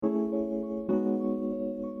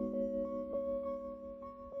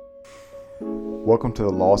Welcome to the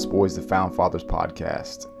Lost Boys the Found Fathers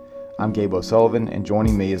podcast. I'm Gabe O'Sullivan, and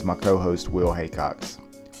joining me is my co-host Will Haycox.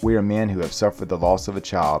 We are men who have suffered the loss of a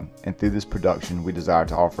child, and through this production we desire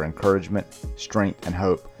to offer encouragement, strength, and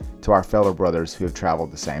hope to our fellow brothers who have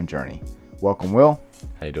traveled the same journey. Welcome, Will.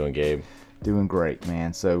 How you doing, Gabe? Doing great,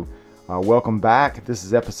 man. So, welcome back. This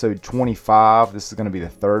is episode 25. This is going to be the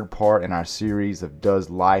third part in our series of Does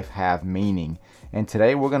Life Have Meaning? And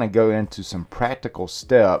today we're going to go into some practical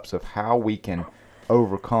steps of how we can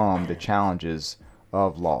overcome the challenges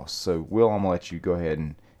of loss. So, Will, I'm going to let you go ahead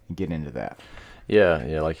and get into that. Yeah,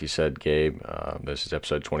 like you said, Gabe, this is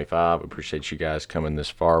episode 25. We appreciate you guys coming this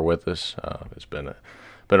far with us. It's been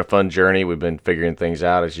a fun journey. We've been figuring things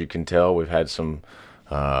out. As you can tell, we've had some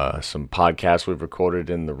podcasts we've recorded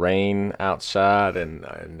in the rain outside, and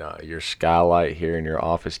your skylight here in your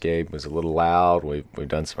office, Gabe, was a little loud. We've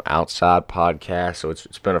done some outside podcasts, so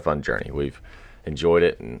it's been a fun journey. We've enjoyed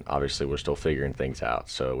it, and obviously we're still figuring things out.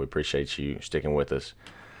 So we appreciate you sticking with us.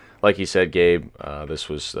 Like you said, Gabe, this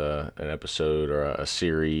was an episode or a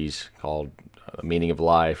series called The Meaning of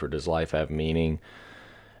Life, or Does Life Have Meaning?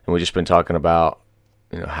 And we've just been talking about,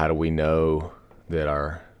 how do we know that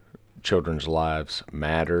our children's lives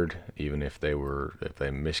mattered, even if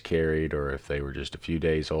they miscarried, or if they were just a few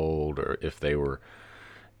days old, or if they were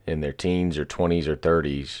in their teens or 20s or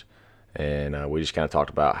 30s. And we just kind of talked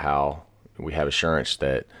about how we have assurance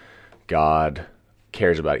that God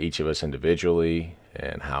cares about each of us individually,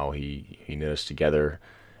 and how he knit us together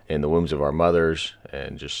in the wombs of our mothers,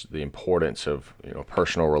 and just the importance of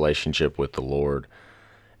personal relationship with the Lord.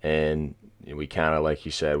 And we kind of, like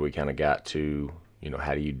you said, we kind of got to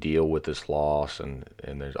how do you deal with this loss? And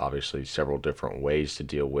there's obviously several different ways to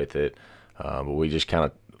deal with it. But we just kind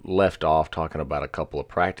of left off talking about a couple of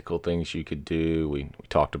practical things you could do. We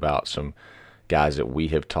talked about some guys that we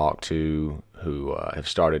have talked to who have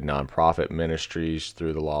started nonprofit ministries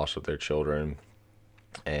through the loss of their children,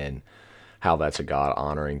 and how that's a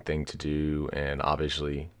God-honoring thing to do, and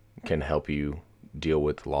obviously can help you deal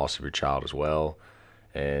with the loss of your child as well.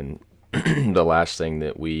 And the last thing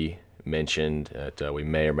that we mentioned that we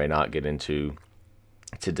may or may not get into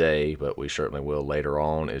today, but we certainly will later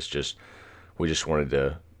on, is we just wanted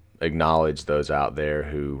to acknowledge those out there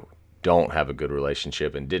who don't have a good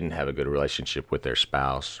relationship and didn't have a good relationship with their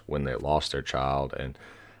spouse when they lost their child, and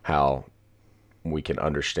how we can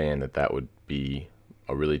understand that would be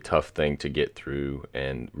a really tough thing to get through.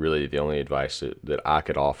 And really the only advice that I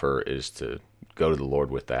could offer is to go to the Lord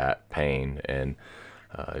with that pain, and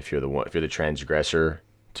if you're the transgressor,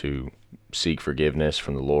 to seek forgiveness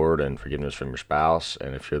from the Lord and forgiveness from your spouse.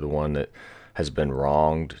 And if you're the one that has been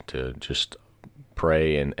wronged, to just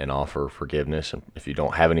pray and offer forgiveness. And if you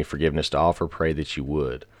don't have any forgiveness to offer, pray that you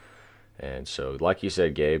would. And so, like you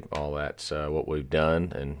said, Gabe, all that's what we've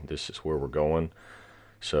done, and this is where we're going.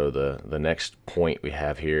 So the next point we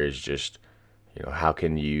have here is just, how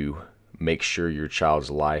can you make sure your child's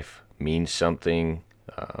life means something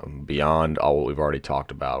beyond all what we've already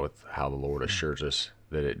talked about, with how the Lord assures us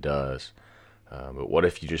that it does. But what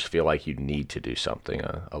if you just feel like you need to do something?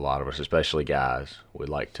 A lot of us, especially guys, would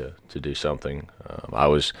like to do something. I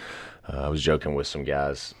was joking with some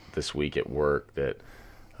guys this week at work that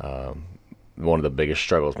one of the biggest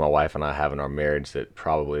struggles my wife and I have in our marriage, that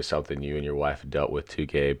probably is something you and your wife have dealt with too,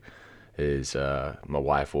 Gabe, is my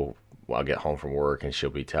wife I'll get home from work and she'll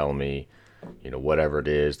be telling me, whatever it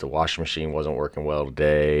is, the washing machine wasn't working well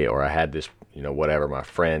today, or I had this, whatever, my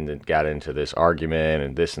friend that got into this argument,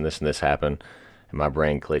 and this and this and this happened, and my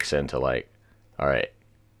brain clicks into like, all right,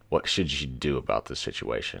 what should she do about this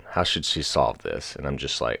situation? How should she solve this? And I'm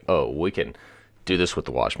just like, oh, we can do this with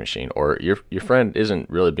the washing machine, or your friend isn't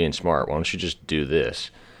really being smart. Why don't you just do this?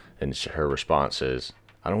 And her response is,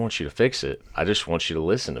 I don't want you to fix it. I just want you to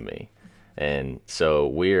listen to me. And so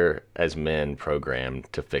we're, as men,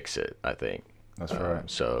 programmed to fix it, I think. That's right.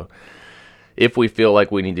 So if we feel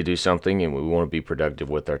like we need to do something and we want to be productive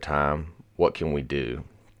with our time, what can we do?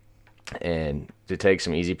 And to take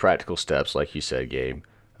some easy practical steps, like you said, Gabe,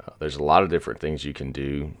 there's a lot of different things you can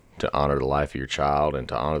do to honor the life of your child and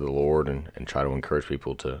to honor the Lord, and try to encourage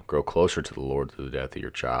people to grow closer to the Lord through the death of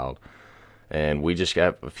your child. And we just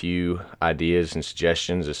got a few ideas and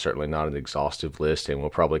suggestions. It's certainly not an exhaustive list, and we'll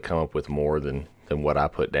probably come up with more than what I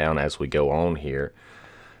put down as we go on here.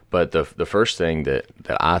 But the first thing that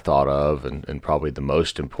I thought of, and probably the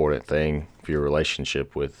most important thing for your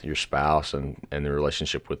relationship with your spouse and the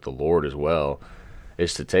relationship with the Lord as well,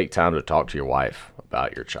 is to take time to talk to your wife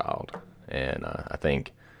about your child. And I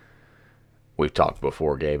think we've talked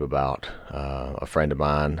before, Gabe, about a friend of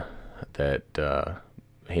mine that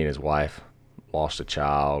he and his wife lost a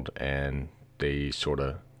child, and they sort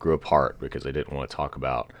of grew apart because they didn't want to talk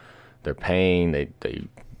about their pain. They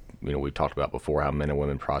we talked about before how men and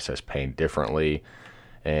women process pain differently.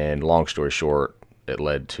 And long story short, it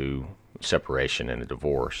led to separation and a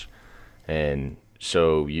divorce. And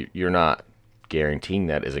so you're not guaranteeing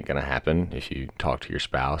that isn't going to happen if you talk to your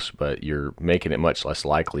spouse, but you're making it much less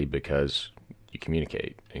likely because you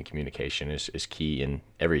communicate, and communication is key in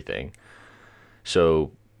everything.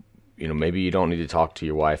 So, maybe you don't need to talk to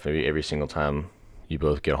your wife maybe every single time you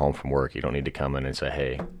both get home from work. You don't need to come in and say,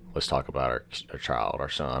 hey, let's talk about our child, our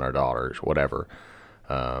son, our daughters, whatever.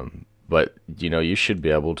 But, you should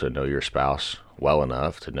be able to know your spouse well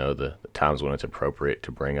enough to know the times when it's appropriate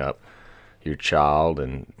to bring up your child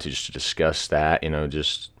and to just discuss that,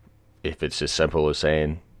 just if it's as simple as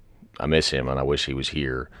saying, I miss him and I wish he was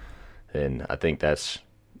here. And I think that's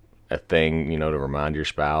a thing, to remind your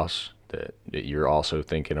spouse that you're also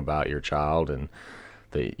thinking about your child and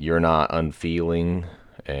that you're not unfeeling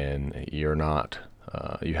and you're not,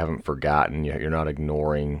 you haven't forgotten, you're not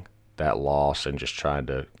ignoring that loss and just trying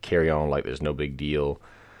to carry on like there's no big deal.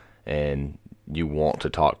 And you want to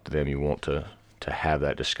talk to them, you want to have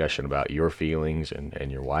that discussion about your feelings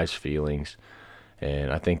and your wife's feelings.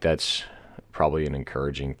 And I think that's probably an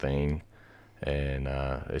encouraging thing. And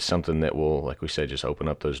it's something that will, like we said, just open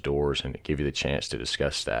up those doors and give you the chance to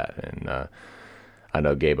discuss that. And I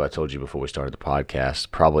know, Gabe, I told you before we started the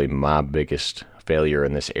podcast, probably my biggest failure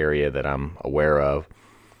in this area that I'm aware of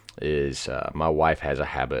is my wife has a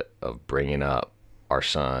habit of bringing up our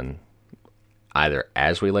son either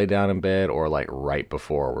as we lay down in bed or like right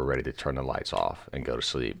before we're ready to turn the lights off and go to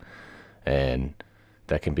sleep. And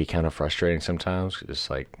that can be kind of frustrating sometimes. It's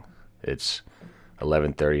like it's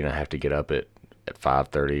 11:30 and I have to get up at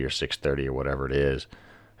 5:30 or 6:30 or whatever it is.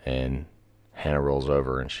 And Hannah rolls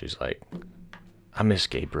over and she's like, I miss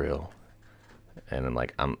Gabriel. And I'm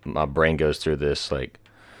like, my brain goes through this like,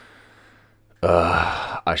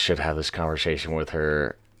 I should have this conversation with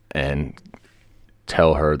her and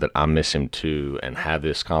tell her that I miss him too and have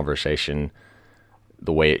this conversation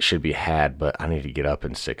the way it should be had, but I need to get up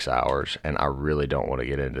in 6 hours and I really don't want to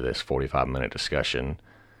get into this 45-minute discussion.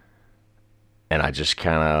 And I just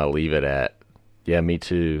kind of leave it at, yeah, me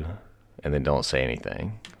too, and then don't say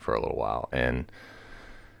anything for a little while. And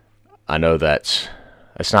I know that's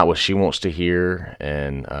not what she wants to hear,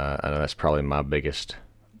 and I know that's probably my biggest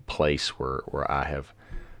place where I have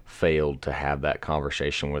failed to have that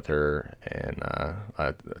conversation with her. And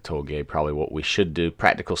I told Gabe probably what we should do,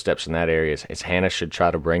 practical steps in that area is Hannah should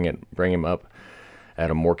try to bring him up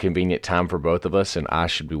at a more convenient time for both of us, and I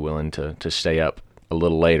should be willing to stay up a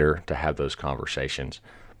little later to have those conversations.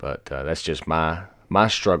 But that's just my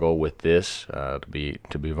struggle with this, to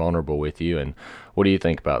be vulnerable with you. And what do you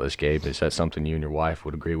think about this, Gabe? Is that something you and your wife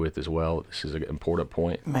would agree with as well? This is an important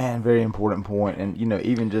point. Man, very important point. And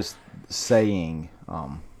even just saying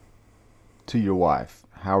to your wife,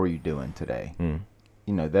 how are you doing today?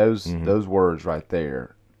 Those words right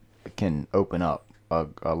there can open up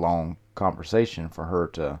a long conversation for her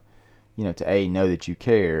to A, know that you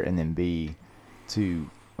care, and then B, to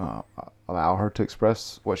allow her to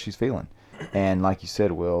express what she's feeling. And like you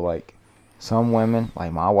said, Will, like some women,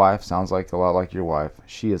 like my wife, sounds like a lot like your wife.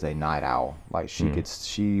 She is a night owl. Like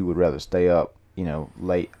she would rather stay up,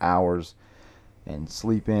 late hours and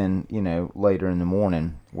sleep in, later in the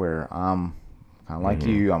morning. Where I'm kind of like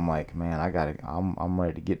you. I'm like, man, I'm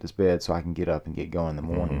ready to get this bed so I can get up and get going in the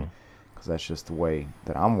morning, because that's just the way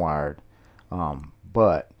that I'm wired.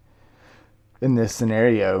 But in this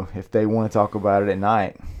scenario, if they want to talk about it at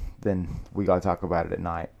night, then we got to talk about it at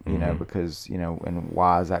night, because, and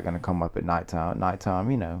why is that going to come up at nighttime?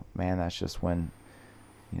 Man, that's just when,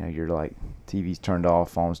 you're like, TV's turned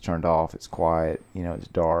off, phone's turned off, it's quiet, it's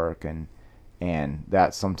dark, and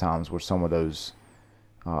that's sometimes where some of those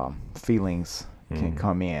feelings can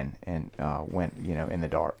come in and when, in the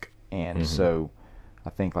dark. And so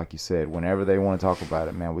I think, like you said, whenever they want to talk about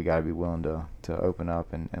it, man, we got to be willing to open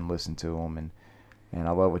up and listen to them. And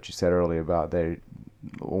I love what you said earlier about a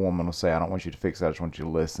woman will say, I don't want you to fix it, I just want you to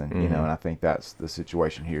listen, and I think that's the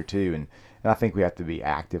situation here too. And I think we have to be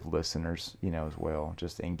active listeners, as well,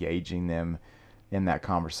 just engaging them in that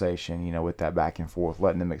conversation, with that back and forth,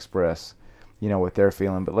 letting them express, what they're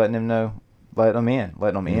feeling, but letting them know, letting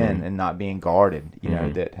them in and not being guarded,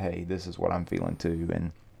 that, hey, this is what I'm feeling too.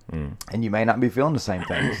 And you may not be feeling the same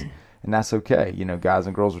things, and that's okay. Guys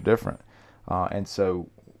and girls are different. And so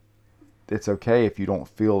it's okay if you don't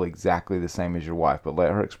feel exactly the same as your wife, but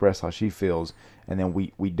let her express how she feels. And then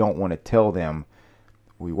we don't want to tell them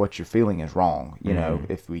what you're feeling is wrong.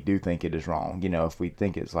 If we do think it is wrong, if we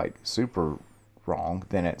think it's like super wrong,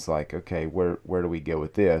 then it's like, okay, where do we go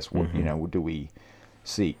with this? Do we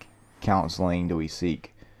seek counseling? Do we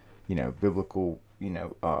seek, biblical,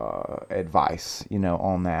 advice,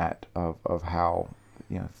 on that of how,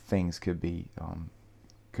 things could be,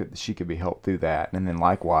 she could be helped through that. And then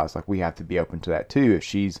likewise, like, we have to be open to that too.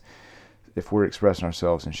 If we're expressing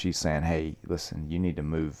ourselves and she's saying, hey, listen, you need to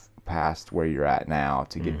move past where you're at now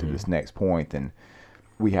to get to this next point, then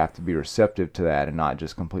we have to be receptive to that and not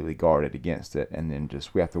just completely guarded against it. And then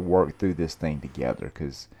we have to work through this thing together,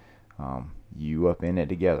 because you up in it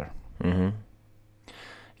together.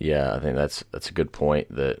 Yeah, I think that's a good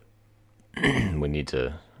point, that we need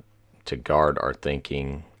to guard our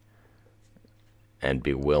thinking and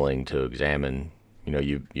be willing to examine.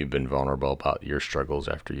 You've been vulnerable about your struggles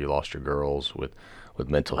after you lost your girls with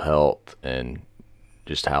mental health, and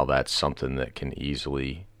just how that's something that can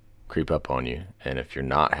easily creep up on you. And if you're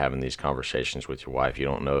not having these conversations with your wife, you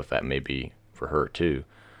don't know if that may be for her too.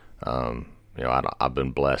 I've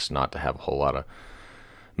been blessed not to have a whole lot of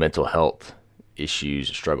mental health issues,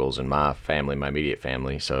 struggles in my family, my immediate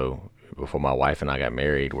family. So before my wife and I got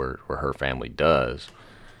married, where her family does,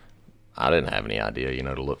 I didn't have any idea,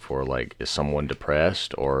 to look for, like, is someone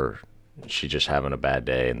depressed, or she just having a bad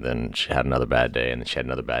day, and then she had another bad day, and then she had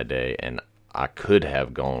another bad day. And I could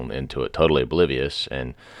have gone into it totally oblivious.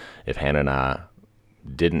 And if Hannah and I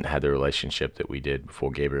didn't have the relationship that we did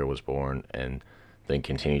before Gabriel was born, and then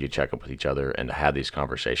continue to check up with each other and to have these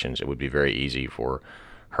conversations, it would be very easy for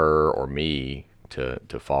her or me to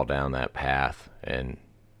fall down that path and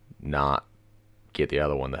not get the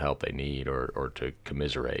other one the help they need, or to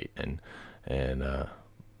commiserate and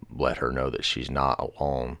let her know that she's not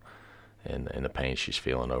alone in the pain she's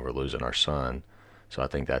feeling over losing our son. So I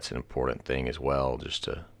think that's an important thing as well, just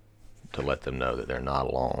to let them know that they're not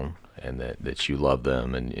alone, and that you love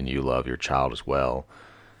them, and you love your child as well.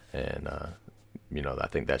 And I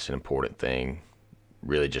think that's an important thing.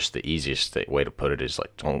 Really, just the easiest way to put it is,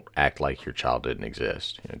 like, don't act like your child didn't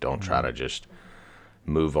exist. Don't try to just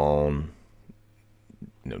move on,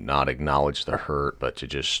 not acknowledge the hurt, but to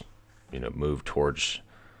just, move towards,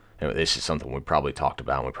 this is something we probably talked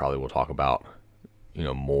about, and we probably will talk about,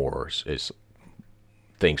 more, is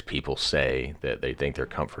things people say that they think they're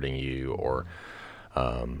comforting you, or,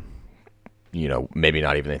 maybe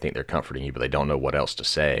not even they think they're comforting you, but they don't know what else to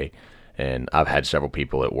say. And I've had several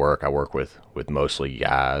people at work. I work with mostly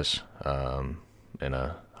guys in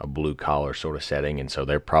a blue collar sort of setting, and so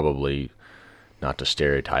they're probably, not to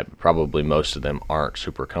stereotype, probably most of them aren't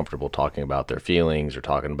super comfortable talking about their feelings or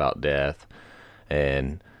talking about death.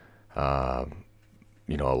 And a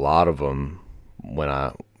lot of them, when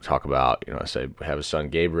I talk about, I say we have a son,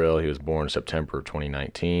 Gabriel. He was born in September of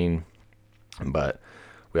 2019, but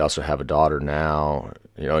we also have a daughter now,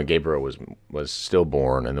 and Gabriel was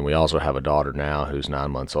stillborn, and then we also have a daughter now who's 9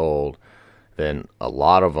 months old. Then a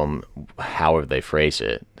lot of them, however they phrase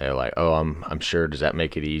it, they're like, "Oh, I'm sure. Does that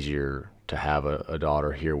make it easier to have a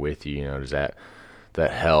daughter here with you? Does that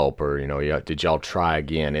help? Or did y'all try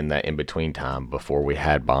again in that in between time before we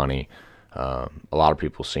had Bonnie?" A lot of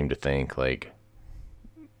people seem to think, like,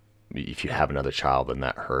 if you have another child, then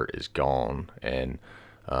that hurt is gone, and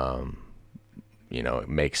it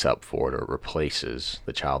makes up for it, or replaces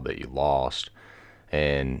the child that you lost.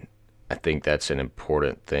 And I think that's an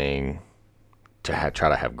important thing to try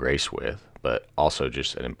to have grace with, but also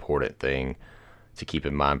just an important thing to keep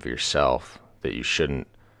in mind for yourself, that you shouldn't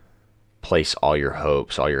place all your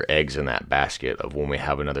hopes, all your eggs in that basket of, when we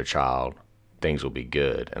have another child, things will be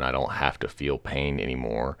good, and I don't have to feel pain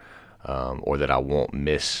anymore, or that I won't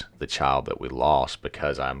miss the child that we lost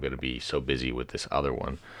because I'm going to be so busy with this other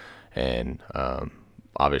one. And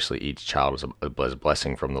obviously each child is a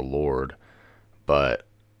blessing from the Lord, but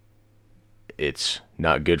it's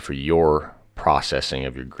not good for your processing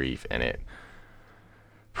of your grief, and it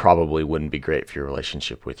probably wouldn't be great for your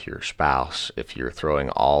relationship with your spouse if you're throwing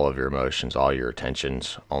all of your emotions, all your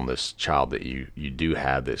attentions on this child that you do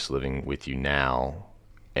have that's living with you now,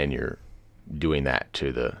 and you're doing that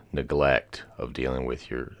to the neglect of dealing with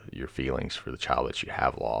your feelings for the child that you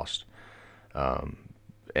have lost.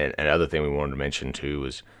 And another thing we wanted to mention too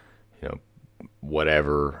was,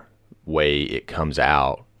 whatever way it comes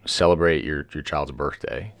out, celebrate your child's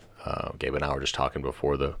birthday. Gabe and I were just talking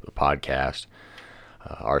before the podcast.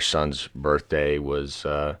 Our son's birthday was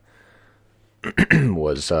September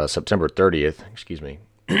 30th. Excuse me,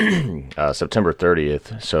 September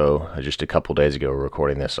 30th. So just a couple days ago, we're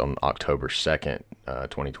recording this on October 2nd,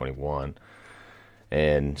 2021,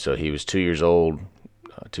 and so he was 2 years old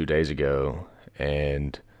 2 days ago,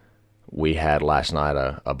 and we had last night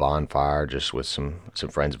a bonfire just with some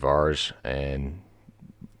friends of ours, and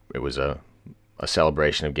it was a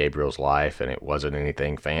celebration of Gabriel's life, and it wasn't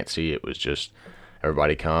anything fancy. It was just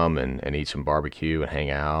everybody come and eat some barbecue and hang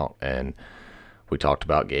out. And we talked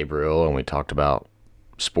about Gabriel, and we talked about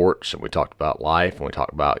sports, and we talked about life, and we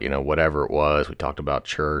talked about, whatever it was. We talked about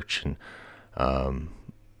church. And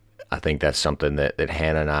I think that's something that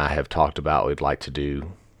Hannah and I have talked about we'd like to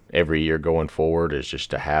do every year going forward, is just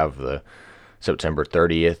to have the September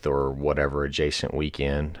 30th or whatever adjacent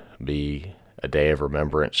weekend be a day of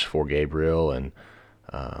remembrance for Gabriel, and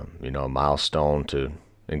a milestone to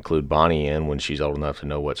include Bonnie in when she's old enough to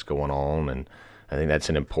know what's going on. And I think that's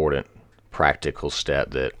an important practical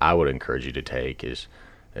step that I would encourage you to take, is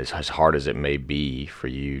as hard as it may be for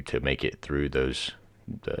you to make it through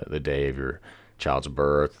the day of your child's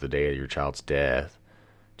birth, the day of your child's death,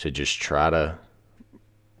 to just try to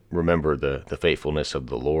remember the faithfulness of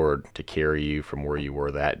the Lord to carry you from where you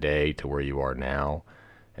were that day to where you are now,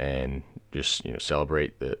 and just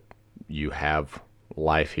celebrate that you have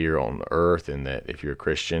life here on the earth, and that if you're a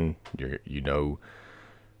Christian, you know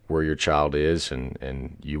where your child is,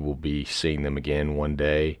 and you will be seeing them again one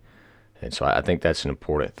day. And so I think that's an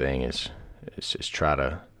important thing, is try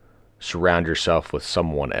to surround yourself with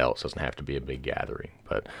someone else. It doesn't have to be a big gathering,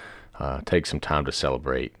 but take some time to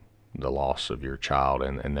celebrate the loss of your child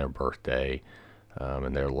and their birthday,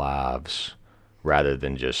 and their lives, rather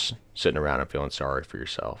than just sitting around and feeling sorry for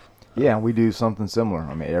yourself. Yeah, we do something similar.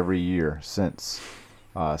 I mean, every year since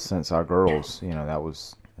our girls, that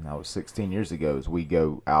was 16 years ago, is we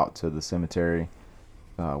go out to the cemetery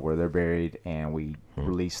where they're buried, and we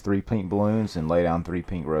release 3 pink balloons and lay down 3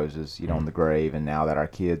 pink roses, on the grave. And now that our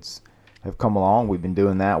kids have come along, we've been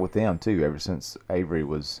doing that with them too, ever since Avery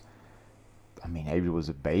was a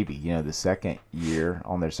baby. The second year,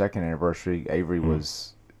 on their second anniversary, Avery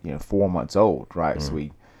was 4 months old, right? So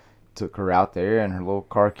we took her out there in her little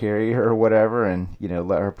car carrier or whatever, and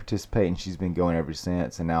let her participate, and she's been going ever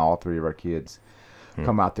since. And now all 3 of our kids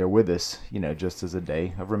come out there with us, just as a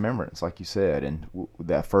day of remembrance, like you said. And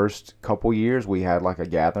that first couple years, we had like a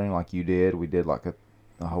gathering, like you did. We did like a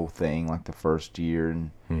whole thing, like the first year,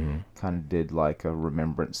 and kind of did like a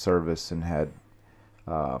remembrance service, and had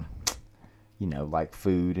like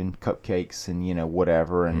food and cupcakes and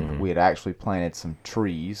whatever. And we had actually planted some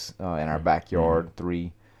trees in our backyard,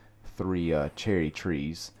 three cherry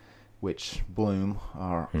trees, which bloom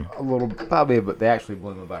a little, probably, but they actually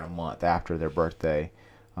bloom about a month after their birthday.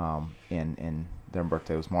 And their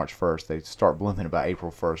birthday was March 1st. They start blooming about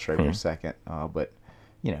April 1st or April 2nd. But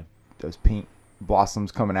those pink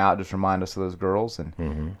blossoms coming out just remind us of those girls,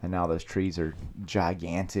 and now those trees are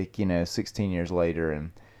gigantic, 16 years later.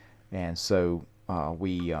 And so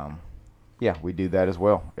we do that as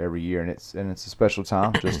well every year, and it's a special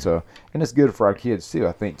time, and it's good for our kids too,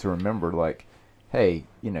 I think, to remember, like, hey,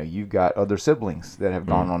 you've got other siblings that have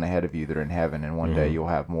gone on ahead of you that are in heaven, and one day you'll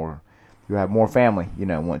have more family,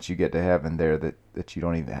 once you get to heaven there, that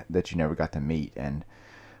you never got to meet. And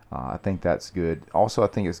I think that's good. Also, I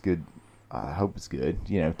think it's good. I hope it's good,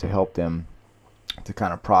 to help them to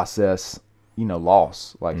kind of process,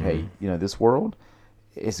 loss. Like, hey, this world,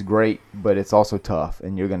 it's great, but it's also tough,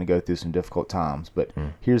 and you're going to go through some difficult times. But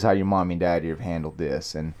here's how your mom and daddy have handled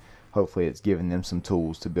this, and hopefully it's given them some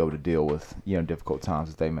tools to be able to deal with, difficult times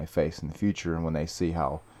that they may face in the future. And when they see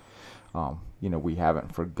how, we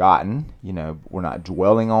haven't forgotten, we're not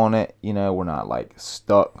dwelling on it, we're not like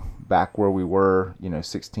stuck back where we were,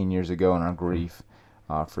 16 years ago in our grief,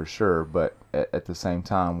 for sure. But at the same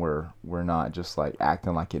time, we're not just like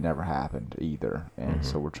acting like it never happened either. And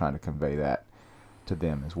so we're trying to convey that to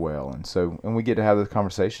them as well. And we get to have those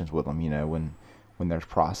conversations with them, when there's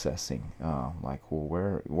processing, like,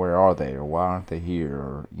 well, where are they, or why aren't they here,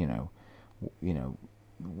 or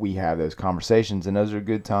we have those conversations, and those are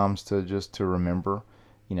good times to remember,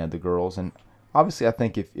 the girls. And obviously, I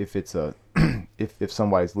think if it's if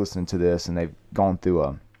somebody's listening to this and they've gone through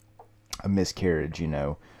a miscarriage,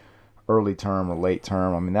 early term or late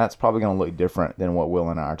term, I mean, that's probably going to look different than what Will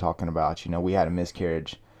and I are talking about. We had a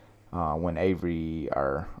miscarriage when Avery,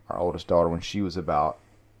 our oldest daughter, when she was about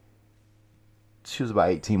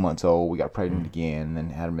 18 months old. We got pregnant again, and then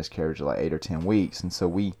had a miscarriage of like 8 or 10 weeks. And so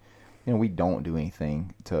we don't do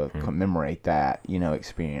anything to commemorate that,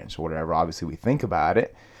 experience or whatever. Obviously, we think about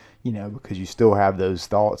it, because you still have those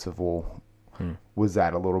thoughts of, well, was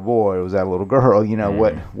that a little boy, or was that a little girl?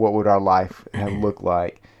 What would our life have looked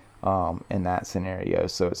like in that scenario?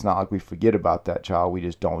 So it's not like we forget about that child. We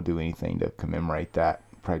just don't do anything to commemorate that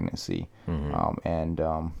pregnancy.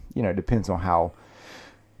 It depends on how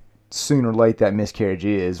soon or late that miscarriage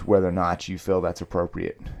is, whether or not you feel that's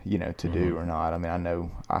appropriate, to do or not. I mean, I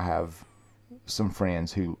know I have some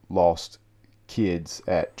friends who lost kids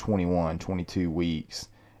at 21, 22 weeks.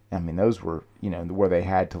 I mean, those were, where they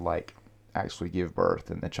had to like actually give birth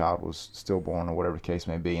and the child was stillborn or whatever the case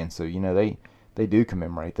may be. And so, they do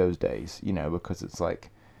commemorate those days, because it's like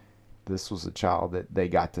this was a child that they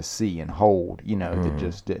got to see and hold, that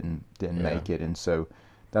just didn't make it. And so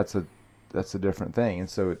that's a different thing. And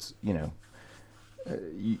so it's,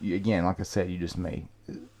 again, like I said, you just may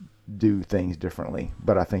do things differently,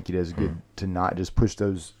 but I think it is good to not just push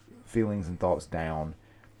those feelings and thoughts down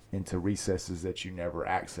into recesses that you never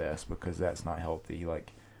access, because that's not healthy.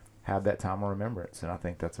 Like, have that time of remembrance, and I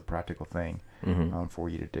think that's a practical thing for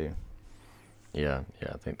you to do. Yeah,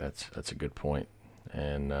 I think that's a good point.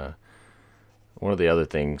 And one of the other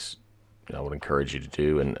things I would encourage you to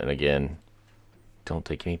do, and again, don't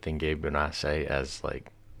take anything Gabe and I say as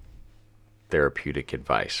like therapeutic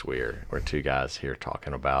advice. We're two guys here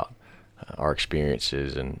talking about our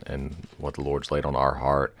experiences and what the Lord's laid on our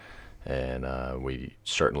heart, and we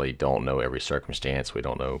certainly don't know every circumstance. We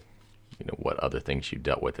don't know, what other things you've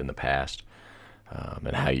dealt with in the past,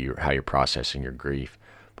 and how you're processing your grief.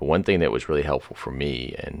 But one thing that was really helpful for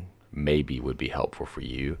me, and maybe would be helpful for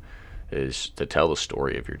you, is to tell the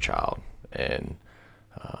story of your child. And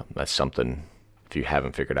that's something, if you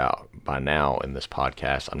haven't figured out by now in this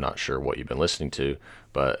podcast, I'm not sure what you've been listening to,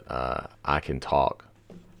 but I can talk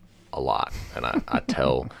a lot, and I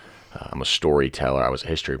tell. I'm a storyteller. I was a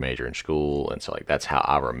history major in school, and so like that's how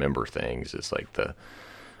I remember things. It's like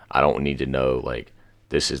I don't need to know like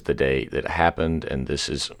this is the date that it happened, and this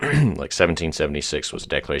is like 1776 was the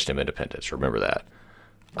Declaration of Independence. Remember that.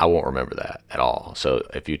 I won't remember that at all. So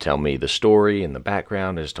if you tell me the story and the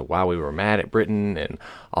background as to why we were mad at Britain and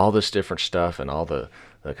all this different stuff and all the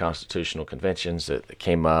constitutional conventions that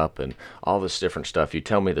came up and all this different stuff, you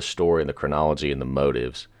tell me the story and the chronology and the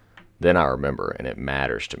motives, then I remember, and it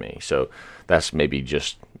matters to me. So that's maybe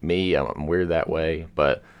just me. I'm weird that way,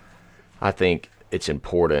 but I think it's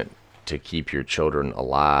important to keep your children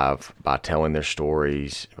alive by telling their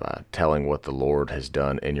stories, by telling what the Lord has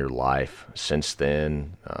done in your life since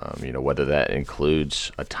then, whether that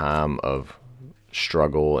includes a time of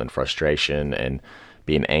struggle and frustration and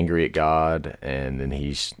being angry at God, and then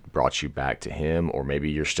he's brought you back to him, or maybe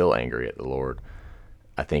you're still angry at the Lord.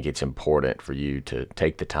 I think it's important for you to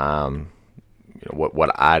take the time,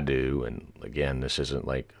 what I do, and again, this isn't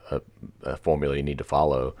like a formula you need to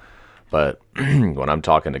follow, but when I'm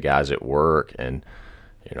talking to guys at work, and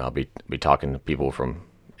I'll be talking to people from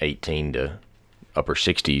 18 to upper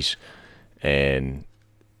 60s, and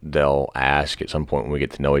they'll ask at some point when we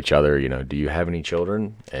get to know each other, do you have any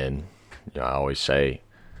children? And I always say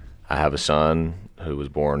I have a son who was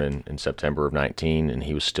born in September of 19, and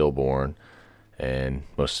he was stillborn. And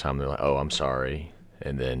most of the time they're like, oh, I'm sorry.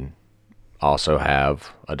 And then also have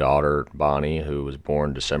a daughter, Bonnie, who was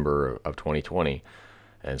born December of 2020.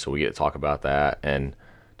 And so we get to talk about that. And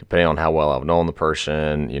depending on how well I've known the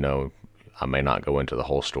person, I may not go into the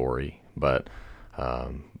whole story. But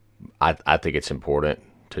I think it's important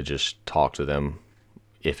to just talk to them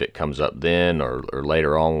if it comes up then or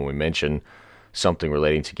later on when we mention something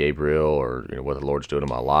relating to Gabriel or what the Lord's doing in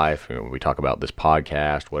my life. We talk about this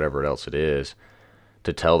podcast, whatever else it is,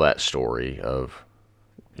 to tell that story of,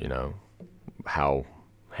 how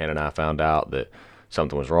Hannah and I found out that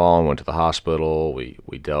something was wrong, went to the hospital.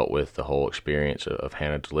 We dealt with the whole experience of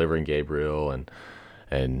Hannah delivering Gabriel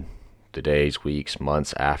and the days, weeks,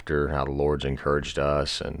 months after, how the Lord's encouraged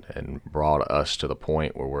us and brought us to the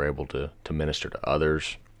point where we're able to minister to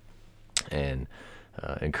others and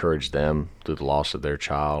encourage them through the loss of their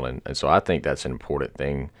child. And so I think that's an important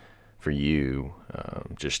thing for you,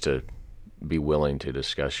 just to be willing to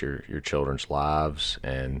discuss your children's lives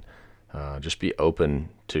and just be open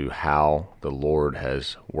to how the Lord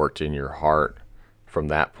has worked in your heart from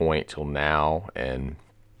that point till now, and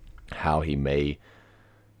how he may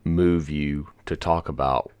move you to talk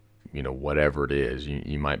about, whatever it is.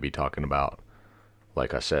 You might be talking about,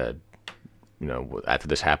 like I said, after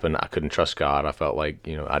this happened, I couldn't trust God. I felt like,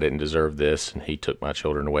 I didn't deserve this, and he took my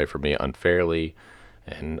children away from me unfairly,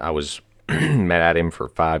 and I was mad at him for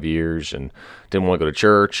 5 years and didn't want to go to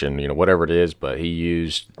church and, whatever it is, but he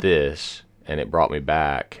used this and it brought me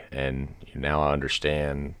back. And now I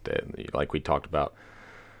understand that, like we talked about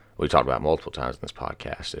multiple times in this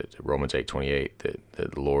podcast, that Romans 8:28, that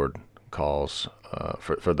the Lord calls,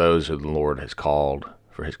 for those who the Lord has called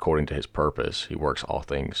according to his purpose, he works all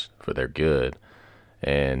things for their good.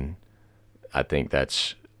 And I think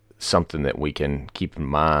that's something that we can keep in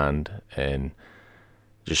mind and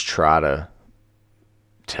just try to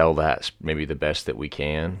tell that maybe the best that we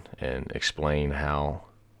can, and explain how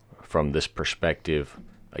from this perspective,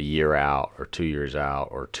 a year out or 2 years out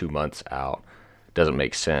or 2 months out doesn't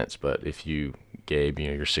make sense. But if you Gabe,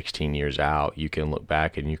 you're 16 years out, you can look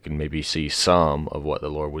back and you can maybe see some of what the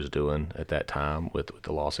Lord was doing at that time with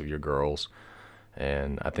the loss of your girls.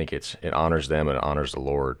 And I think it honors them and it honors the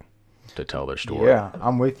Lord to tell their story. Yeah,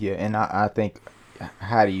 I'm with you. And I think,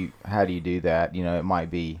 how do you do that? It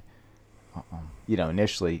might be,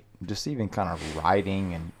 initially just even kind of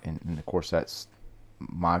writing, and of course that's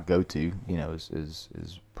my go-to,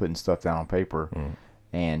 is putting stuff down on paper.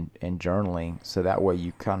 And journaling, so that way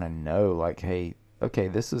you kind of know, like, hey, okay,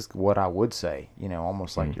 this is what I would say,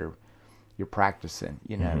 almost like you're practicing,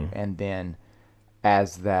 and then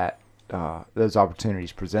as that those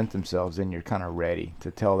opportunities present themselves, then you're kind of ready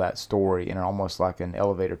to tell that story in almost like an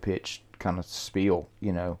elevator pitch kind of spiel,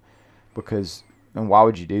 because, and why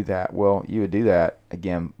would you do that? Well, you would do that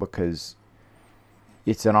again because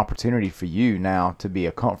it's an opportunity for you now to be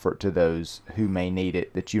a comfort to those who may need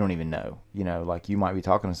it that you don't even know. Like you might be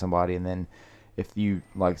talking to somebody, and then if you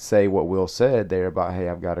like say what Will said there about, hey,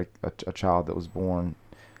 I've got a child that was born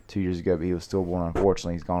 2 years ago, but he was stillborn.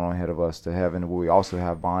 Unfortunately, he's gone on ahead of us to heaven. But we also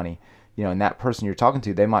have Bonnie. And that person you're talking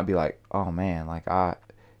to, they might be like, oh man, like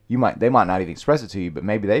they might not even express it to you, but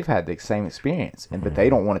maybe they've had the same experience, but they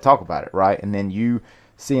don't want to talk about it, right? And then you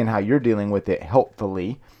seeing how you're dealing with it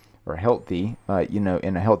healthfully, or healthy, in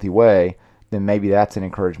a healthy way, then maybe that's an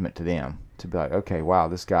encouragement to them to be like, okay, wow,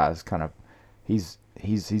 this guy's kind of, he's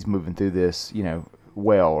moving through this,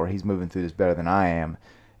 well, or he's moving through this better than I am.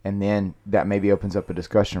 And then that maybe opens up a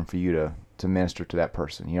discussion for you to minister to that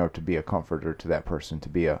person, to be a comforter to that person, to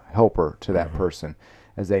be a helper to that person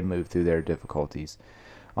as they move through their difficulties.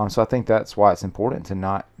 So I think that's why it's important to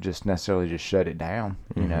not just necessarily just shut it down,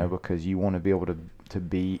 because you want to be able to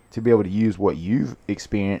be able to use what you've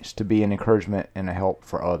experienced to be an encouragement and a help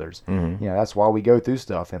for others. That's why we go through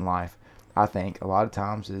stuff in life. I think a lot of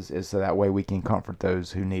times is so that way we can comfort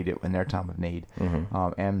those who need it in their time of need.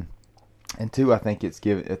 And two, I think it's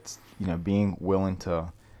being willing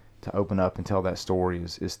to open up and tell that story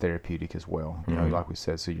is therapeutic as well. Like we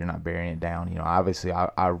said, so you're not burying it down. Obviously I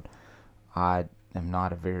am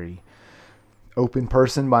not a very open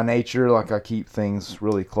person by nature. Like I keep things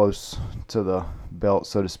really close to the belt,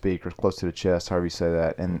 so to speak, or close to the chest, however you say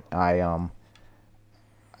that. And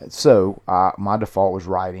my default was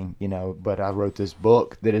writing, but I wrote this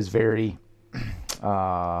book that is very,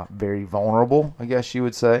 very vulnerable, I guess you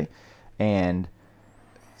would say. And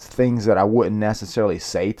things that I wouldn't necessarily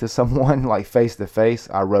say to someone like face to face,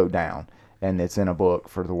 I wrote down, and it's in a book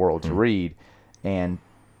for the world to read.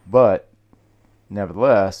 But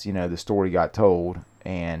nevertheless, the story got told,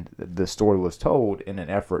 and the story was told in an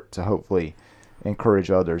effort to hopefully encourage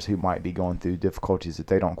others who might be going through difficulties that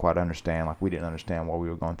they don't quite understand, like we didn't understand while we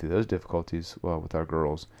were going through those difficulties with our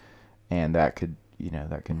girls. And that could,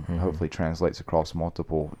 that can hopefully translates across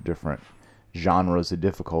multiple different genres of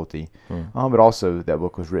difficulty. But also that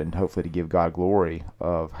book was written hopefully to give God glory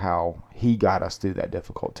of how he got us through that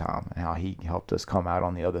difficult time and how he helped us come out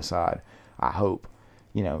on the other side, I hope,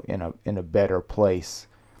 in a better place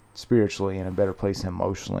spiritually, in a better place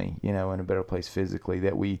emotionally, in a better place physically,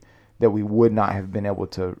 that we would not have been able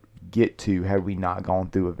to get to had we not gone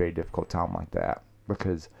through a very difficult time like that.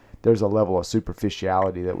 Because there's a level of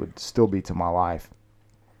superficiality that would still be to my life,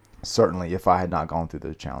 certainly, if I had not gone through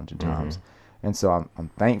those challenging times. And so I'm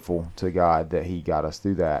thankful to God that he got us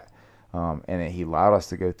through that, and that he allowed us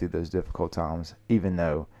to go through those difficult times, even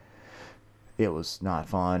though it was not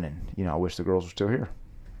fun, and I wish the girls were still here.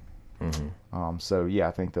 So yeah,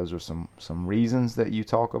 I think those are some reasons that you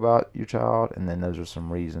talk about your child, and then those are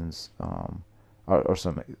some reasons, or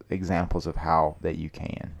some examples of how that you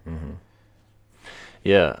can.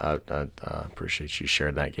 Yeah, I appreciate you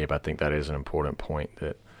sharing that, Gabe. I think that is an important point,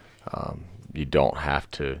 that you don't have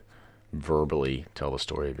to verbally tell the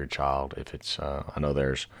story of your child. If it's, I know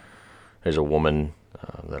there's a woman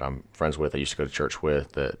that I'm friends with, I used to go to church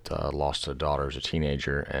with, that lost a daughter as a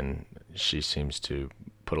teenager, and she seems to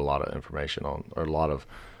put a lot of information on, or a lot of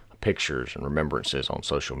pictures and remembrances on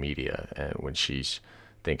social media, and when she's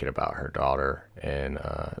thinking about her daughter. And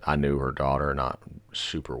I knew her daughter not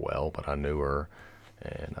super well, but I knew her,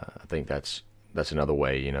 and I think that's another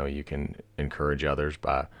way, you can encourage others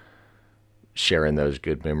by sharing those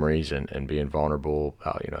good memories and being vulnerable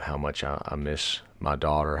about, how much I miss my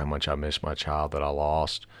daughter, how much I miss my child that I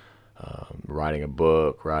lost. Writing a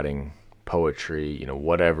book, writing poetry,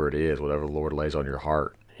 whatever it is, whatever the Lord lays on your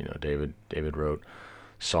heart. David wrote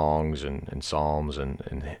songs and psalms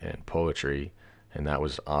and poetry, and that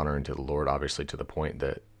was honoring to the Lord, obviously, to the point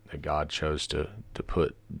that God chose to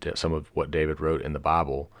put some of what David wrote in the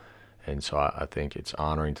Bible. And so I think it's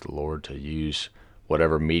honoring to the Lord to use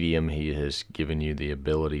whatever medium he has given you the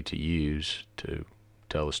ability to use to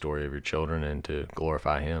tell the story of your children and to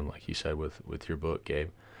glorify Him, like you said with your book, Gabe.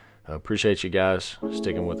 Appreciate you guys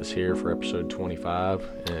sticking with us here for episode 25.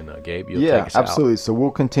 And Gabe, you'll take us absolutely. out. So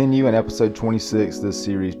we'll continue in episode 26, this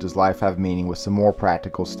series, Does Life Have Meaning, with some more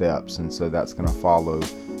practical steps. And so that's going to follow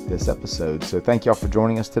this episode. So thank y'all for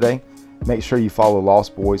joining us today. Make sure you follow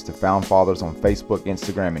Lost Boys to Found Fathers on Facebook,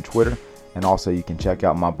 Instagram, and Twitter. And also you can check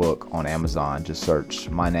out my book on Amazon. Just search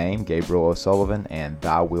my name, Gabriel O'Sullivan, and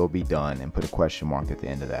Thy Will Be Done, and put a question mark at the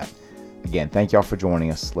end of that. Again, thank y'all for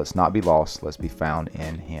joining us. Let's not be lost. Let's be found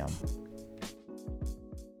in Him.